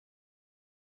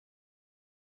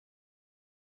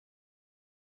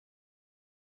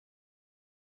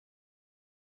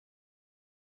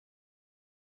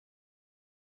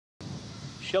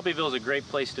Shelbyville is a great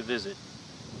place to visit,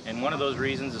 and one of those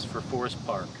reasons is for Forest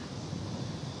Park.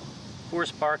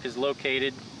 Forest Park is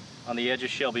located on the edge of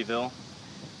Shelbyville,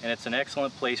 and it's an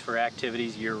excellent place for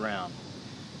activities year-round.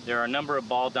 There are a number of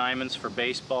ball diamonds for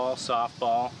baseball,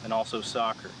 softball, and also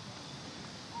soccer.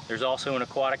 There's also an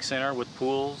aquatic center with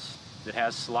pools that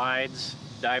has slides,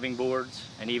 diving boards,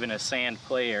 and even a sand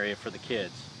play area for the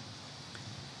kids.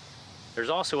 There's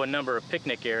also a number of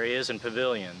picnic areas and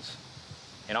pavilions,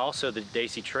 and also the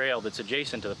Daisy Trail that's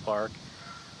adjacent to the park,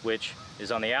 which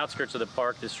is on the outskirts of the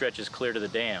park that stretches clear to the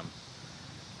dam.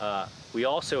 We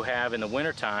also have, in the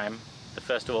wintertime, the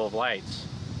Festival of Lights,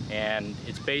 and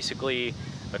it's basically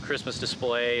a Christmas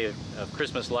display of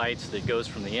Christmas lights that goes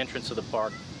from the entrance of the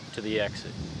park to the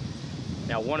exit.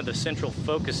 Now, one of the central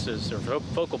focuses or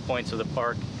focal points of the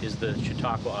park is the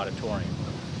Chautauqua Auditorium.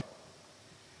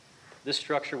 This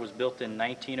structure was built in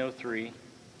 1903.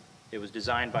 It was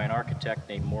designed by an architect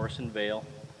named Morrison Vale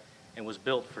and was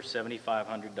built for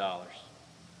 $7,500.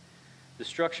 The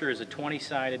structure is a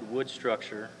 20-sided wood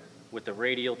structure with a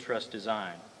radial truss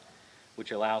design,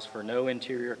 which allows for no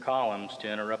interior columns to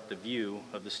interrupt the view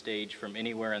of the stage from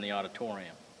anywhere in the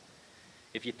auditorium.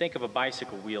 If you think of a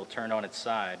bicycle wheel turned on its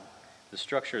side, the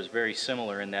structure is very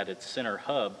similar in that its center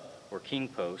hub, or king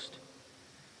post,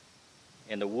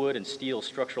 and the wood and steel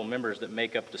structural members that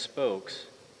make up the spokes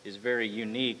is very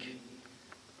unique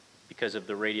because of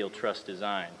the radial truss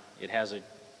design. It has a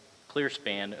clear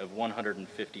span of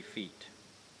 150 feet.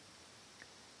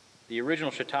 The original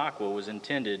Chautauqua was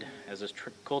intended as a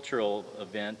cultural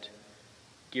event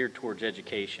geared towards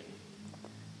education.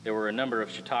 There were a number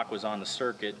of Chautauquas on the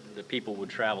circuit that people would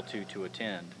travel to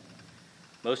attend.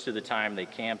 Most of the time they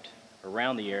camped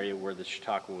around the area where the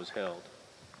Chautauqua was held.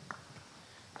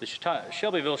 The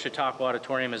Shelbyville Chautauqua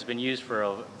Auditorium has been used for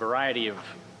a variety of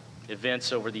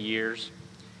events over the years,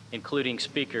 including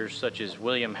speakers such as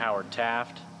William Howard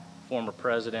Taft, former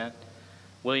president,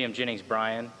 William Jennings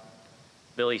Bryan,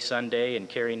 Billy Sunday, and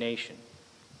Carrie Nation.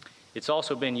 It's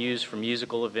also been used for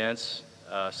musical events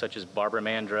such as Barbara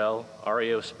Mandrell,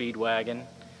 REO Speedwagon,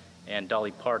 and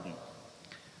Dolly Parton.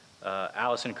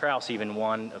 Alison Krauss even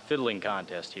won a fiddling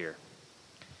contest here.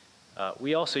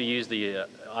 We also use the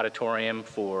auditorium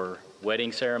for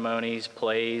wedding ceremonies,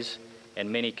 plays, and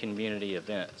many community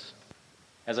events.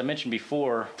 As I mentioned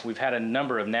before, we've had a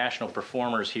number of national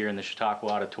performers here in the Chautauqua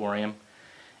Auditorium,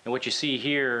 and what you see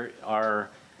here are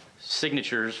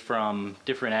signatures from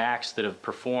different acts that have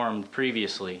performed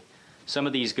previously. Some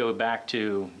of these go back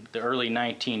to the early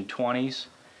 1920s,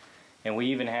 and we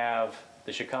even have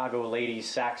the Chicago Ladies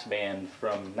Sax Band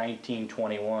from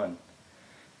 1921.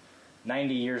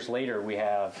 90 years later, we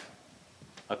have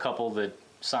a couple that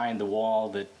signed the wall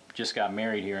that just got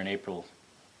married here in April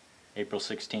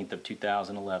 16th of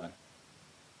 2011.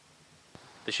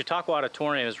 The Chautauqua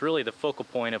Auditorium is really the focal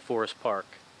point of Forest Park.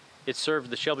 It's served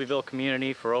the Shelbyville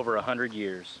community for over 100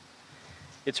 years.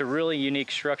 It's a really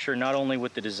unique structure, not only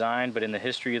with the design, but in the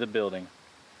history of the building.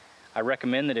 I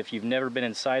recommend that if you've never been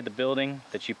inside the building,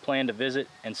 that you plan to visit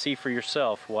and see for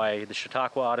yourself why the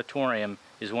Chautauqua Auditorium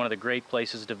is one of the great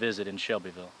places to visit in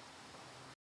Shelbyville.